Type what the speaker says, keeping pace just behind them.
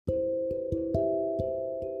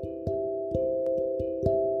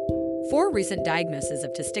4 recent diagnoses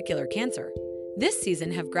of testicular cancer this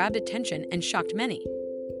season have grabbed attention and shocked many.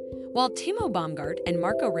 While Timo Baumgart and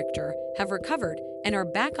Marco Richter have recovered and are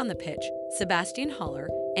back on the pitch, Sebastian Haller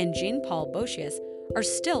and Jean-Paul Boetius are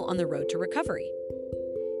still on the road to recovery.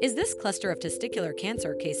 Is this cluster of testicular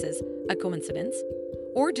cancer cases a coincidence?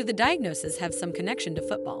 Or do the diagnoses have some connection to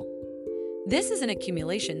football? This is an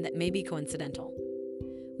accumulation that may be coincidental.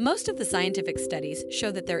 Most of the scientific studies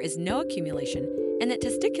show that there is no accumulation and that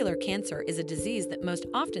testicular cancer is a disease that most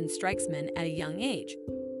often strikes men at a young age.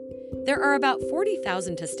 There are about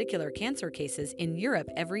 40,000 testicular cancer cases in Europe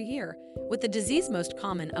every year, with the disease most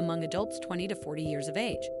common among adults 20 to 40 years of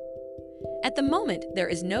age. At the moment, there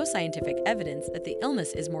is no scientific evidence that the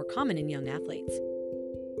illness is more common in young athletes.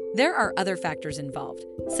 There are other factors involved,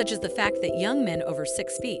 such as the fact that young men over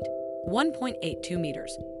 6 feet, 1.82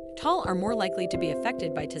 meters, tall are more likely to be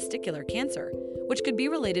affected by testicular cancer, which could be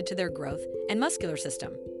related to their growth and muscular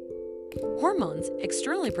system. Hormones,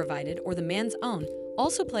 externally provided or the man's own,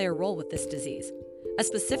 also play a role with this disease. A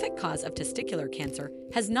specific cause of testicular cancer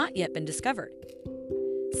has not yet been discovered.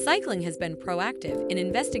 Cycling has been proactive in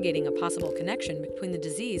investigating a possible connection between the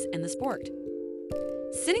disease and the sport.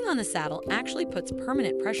 Sitting on the saddle actually puts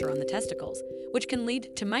permanent pressure on the testicles, which can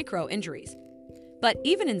lead to micro-injuries. But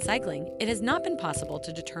even in cycling, it has not been possible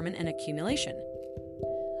to determine an accumulation.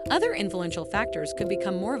 Other influential factors could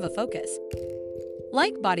become more of a focus.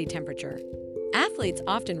 Like body temperature, athletes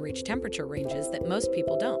often reach temperature ranges that most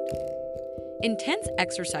people don't. Intense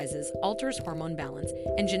exercises alters hormone balance,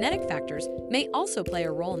 and genetic factors may also play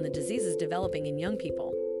a role in the diseases developing in young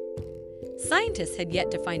people. Scientists had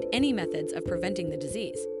yet to find any methods of preventing the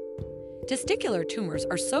disease. Testicular tumors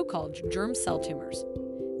are so-called germ cell tumors.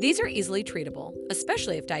 These are easily treatable,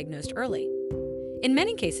 especially if diagnosed early. In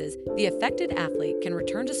many cases, the affected athlete can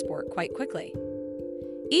return to sport quite quickly.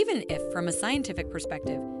 Even if, from a scientific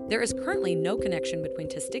perspective, there is currently no connection between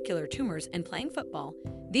testicular tumors and playing football,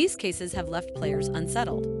 these cases have left players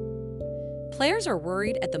unsettled. Players are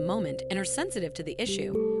worried at the moment and are sensitive to the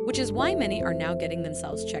issue, which is why many are now getting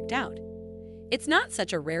themselves checked out. It's not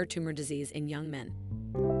such a rare tumor disease in young men.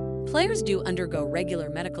 Players do undergo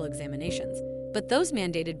regular medical examinations, but those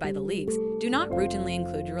mandated by the leagues do not routinely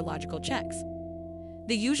include urological checks.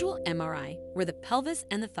 The usual MRI, where the pelvis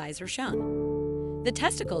and the thighs are shown. The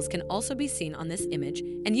testicles can also be seen on this image,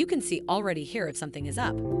 and you can see already here if something is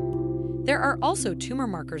up. There are also tumor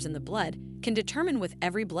markers in the blood can determine with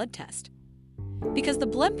every blood test. Because the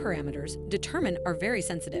blood parameters determined are very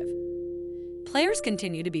sensitive. Players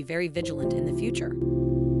continue to be very vigilant in the future.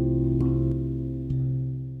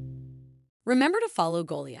 Remember to follow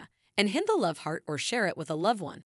Golia and hit the love heart or share it with a loved one.